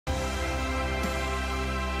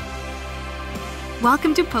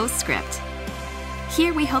Welcome to Postscript.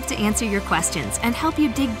 Here we hope to answer your questions and help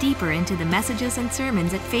you dig deeper into the messages and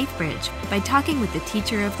sermons at Faithbridge by talking with the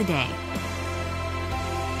teacher of the day.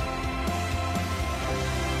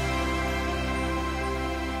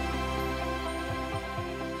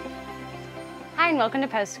 Hi, and welcome to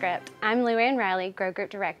Postscript. I'm Luann Riley, Grow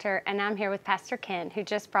Group Director, and I'm here with Pastor Ken, who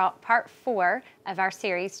just brought part 4 of our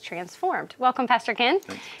series, Transformed. Welcome, Pastor Ken.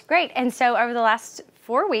 Thanks. Great. And so over the last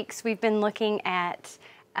 4 weeks, we've been looking at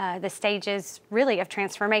the stages, really, of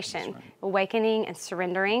transformation, right. Awakening and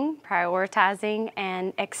surrendering, prioritizing,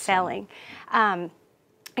 and excelling. And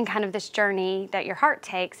kind of this journey that your heart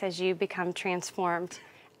takes as you become transformed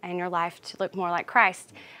in your life to look more like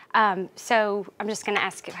Christ. So I'm just going to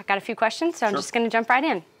ask, I've got a few questions, so I'm just going to jump right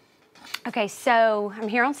in. Okay, so I'm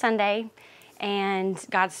here on Sunday, and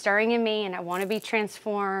God's stirring in me, and I want to be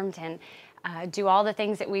transformed and do all the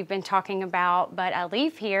things that we've been talking about, but I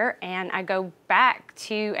leave here and I go back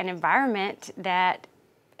to an environment that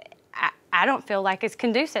I don't feel like is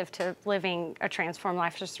conducive to living a transformed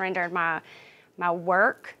life to surrender. My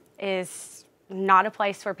work is not a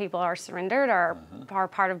place where people are surrendered or are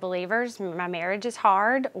part of believers. My marriage is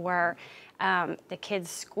hard, or the kids'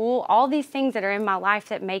 school, all these things that are in my life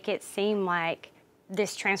that make it seem like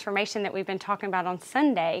this transformation that we've been talking about on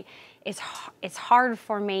Sunday, it's hard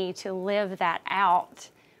for me to live that out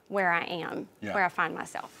where I am, where I find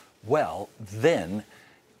myself. Well, then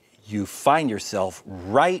you find yourself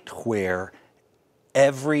right where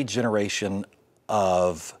every generation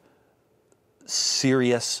of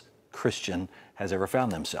serious Christian has ever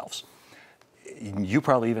found themselves. You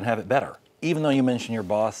probably even have it better. Even though you mention your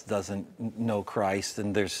boss doesn't know Christ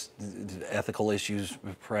and there's ethical issues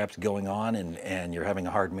perhaps going on and you're having a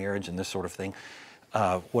hard marriage and this sort of thing,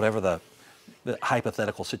 whatever the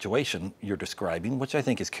hypothetical situation you're describing, which I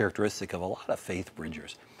think is characteristic of a lot of faith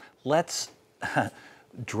bridgers, let's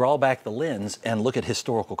draw back the lens and look at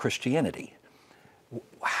historical Christianity.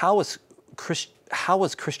 How was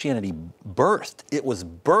Christianity birthed? It was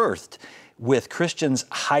birthed with Christians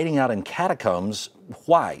hiding out in catacombs.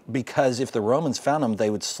 Why? Because if the Romans found them, they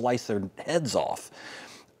would slice their heads off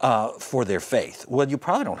for their faith. Well, you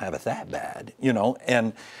probably don't have it that bad, you know,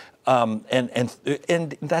 and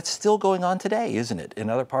that's still going on today, isn't it, in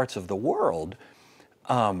other parts of the world?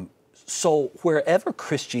 So wherever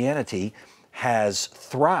Christianity has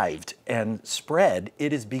thrived and spread,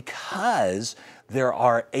 it is because there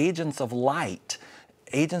are agents of light,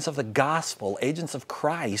 agents of the gospel, agents of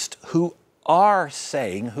Christ who are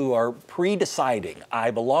saying, who are pre-deciding, I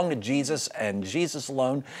belong to Jesus and Jesus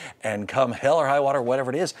alone, and come hell or high water, whatever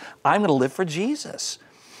it is, I'm going to live for Jesus.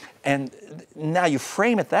 And now you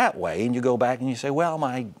frame it that way, and you go back and you say, well,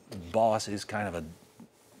 my boss is kind of a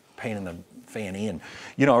pain in the fanny, and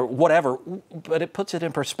you know, or whatever, but it puts it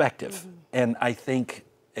in perspective, and I think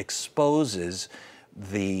exposes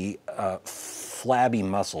the flabby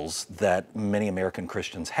muscles that many American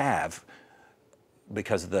Christians have,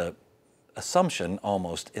 because the assumption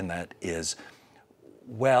almost in that is,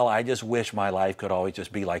 well, I just wish my life could always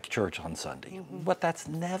just be like church on Sunday. But that's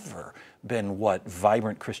never been what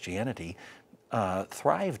vibrant Christianity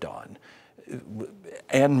thrived on.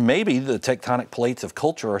 And maybe the tectonic plates of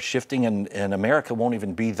culture are shifting, and America won't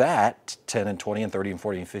even be that 10 and 20 and 30 and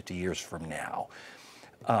 40 and 50 years from now.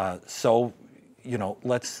 So, you know,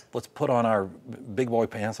 let's put on our big boy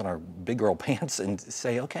pants and our big girl pants and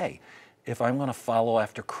say, okay, if I'm going to follow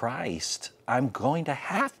after Christ, I'm going to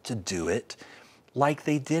have to do it like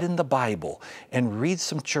they did in the Bible, and read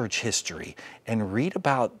some church history and read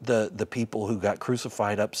about the people who got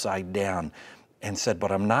crucified upside down and said,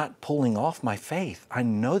 but I'm not pulling off my faith. I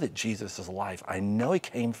know that Jesus is alive. I know he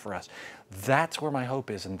came for us. That's where my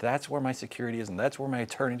hope is, and that's where my security is, and that's where my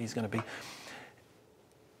eternity is going to be.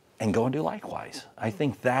 And go and do likewise. I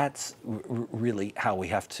think that's really how we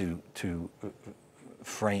have to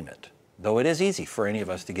frame it. Though it is easy for any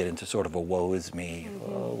of us to get into sort of a woe is me,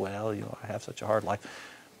 oh, well, you know, I have such a hard life.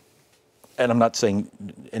 And I'm not saying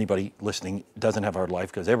anybody listening doesn't have a hard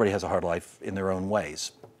life, because everybody has a hard life in their own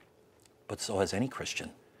ways. But so has any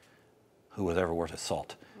Christian who was ever worth a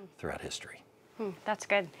salt throughout history. That's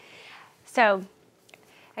good. So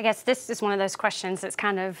I guess this is one of those questions that's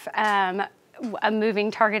kind of a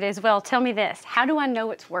moving target as well. Tell me this, how do I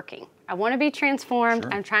know it's working? I want to be transformed.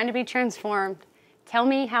 Sure. I'm trying to be transformed. Tell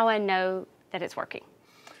me how I know that it's working.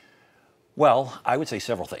 Well, I would say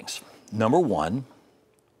several things. Number one,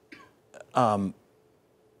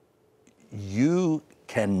 you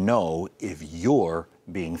can know if you're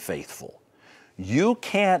being faithful. You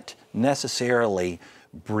can't necessarily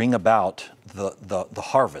bring about the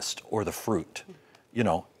harvest or the fruit, you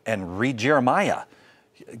know, and read Jeremiah.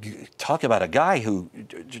 talk about a guy who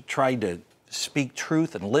tried to speak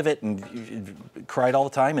truth and live it and cried all the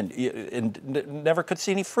time and never could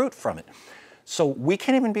see any fruit from it. So we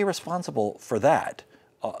can't even be responsible for that.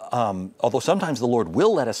 Although sometimes the Lord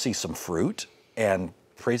will let us see some fruit, and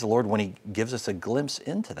praise the Lord when He gives us a glimpse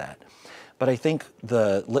into that. But I think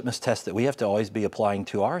the litmus test that we have to always be applying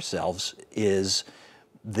to ourselves is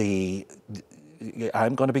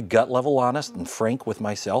I'm going to be gut level honest and frank with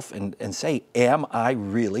myself and say, am I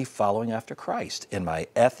really following after Christ in my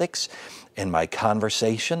ethics, in my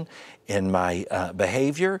conversation, in my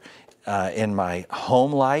behavior, in my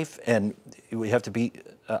home life? And we have to be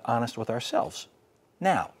honest with ourselves.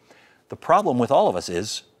 Now, the problem with all of us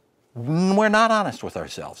is we're not honest with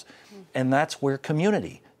ourselves. And that's where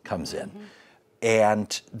community comes in.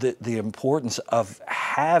 And the importance of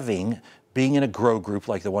being in a grow group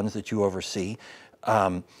like the ones that you oversee,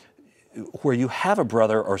 where you have a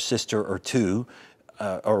brother or sister or two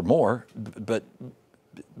or more, but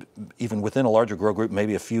even within a larger grow group,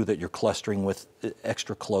 maybe a few that you're clustering with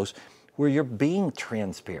extra close, where you're being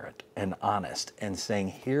transparent and honest and saying,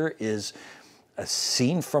 here is a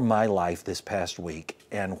scene from my life this past week,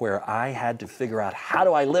 and where I had to figure out, how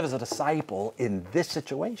do I live as a disciple in this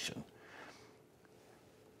situation?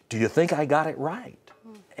 Do you think I got it right?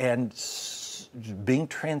 And being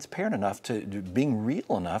transparent enough, being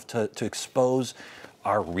real enough to expose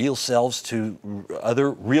our real selves to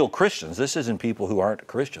other real Christians. This isn't people who aren't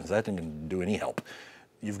Christians. That didn't do any help.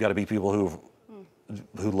 You've got to be people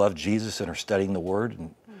who love Jesus and are studying the Word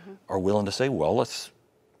and are willing to say, well, let's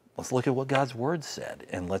look at what God's Word said,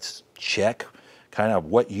 and let's check kind of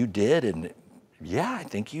what you did, and yeah, I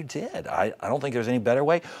think you did. I don't think there's any better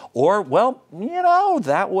way. Or, well,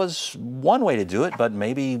 that was one way to do it, but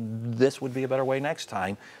maybe this would be a better way next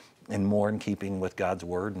time, and more in keeping with God's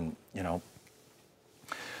Word. And,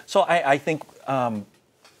 So I think, and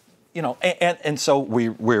so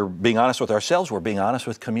we're being honest with ourselves, we're being honest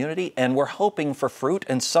with community, and we're hoping for fruit.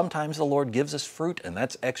 And sometimes the Lord gives us fruit, and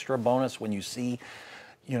that's extra bonus when you see,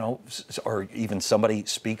 or even somebody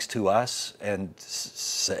speaks to us and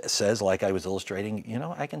says, like I was illustrating,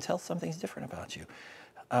 I can tell something's different about you.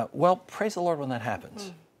 Well, praise the Lord when that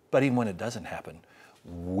happens. But even when it doesn't happen,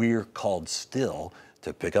 we're called still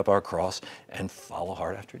to pick up our cross and follow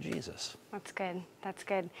hard after Jesus. That's good. That's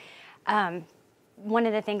good. One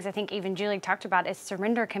of the things I think even Julie talked about is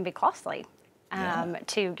surrender can be costly.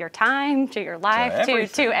 To your time, to your life,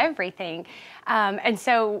 to everything. And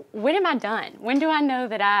so when am I done? When do I know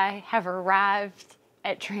that I have arrived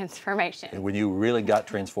at transformation? And when you really got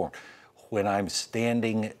transformed. When I'm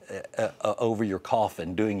standing over your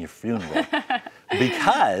coffin doing your funeral.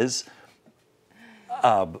 Because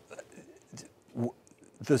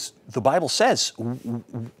the Bible says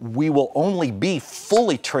we will only be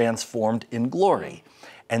fully transformed in glory.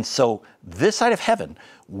 And so this side of heaven,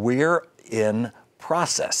 we're in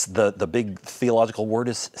process. The big theological word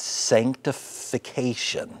is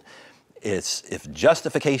sanctification. If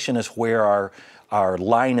justification is where our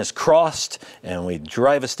line is crossed and we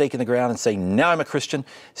drive a stake in the ground and say, now I'm a Christian,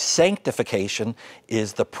 sanctification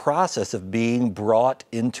is the process of being brought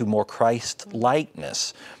into more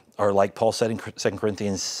Christ-likeness. Or like Paul said in 2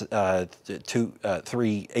 Corinthians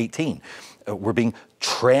 3:18, we're being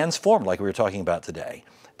transformed like we were talking about today.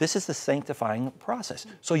 This is the sanctifying process.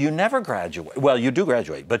 So you never graduate. Well, you do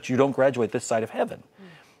graduate, but you don't graduate this side of heaven.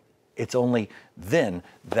 It's only then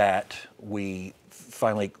that we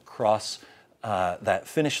finally cross that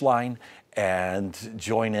finish line and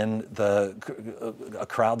join in the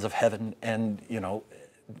crowds of heaven, and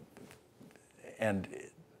and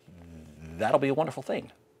that'll be a wonderful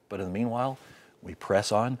thing. But in the meanwhile, we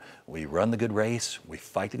press on, we run the good race, we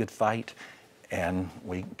fight the good fight, and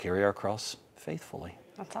we carry our cross faithfully.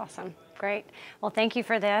 That's awesome. Great. Well, thank you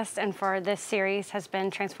for this, and for this series has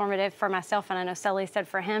been transformative for myself, and I know Sully said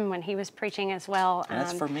for him when he was preaching as well.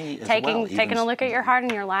 That's for me as well. Taking a look at your heart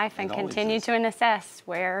and your life, and continue to assess,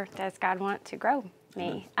 where does God want to grow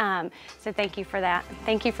me? So thank you for that.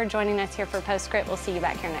 Thank you for joining us here for Postscript. We'll see you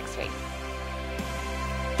back here next week.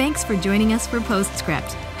 Thanks for joining us for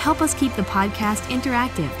Postscript. Help us keep the podcast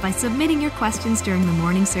interactive by submitting your questions during the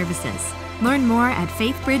morning services. Learn more at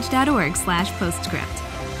faithbridge.org/postscript.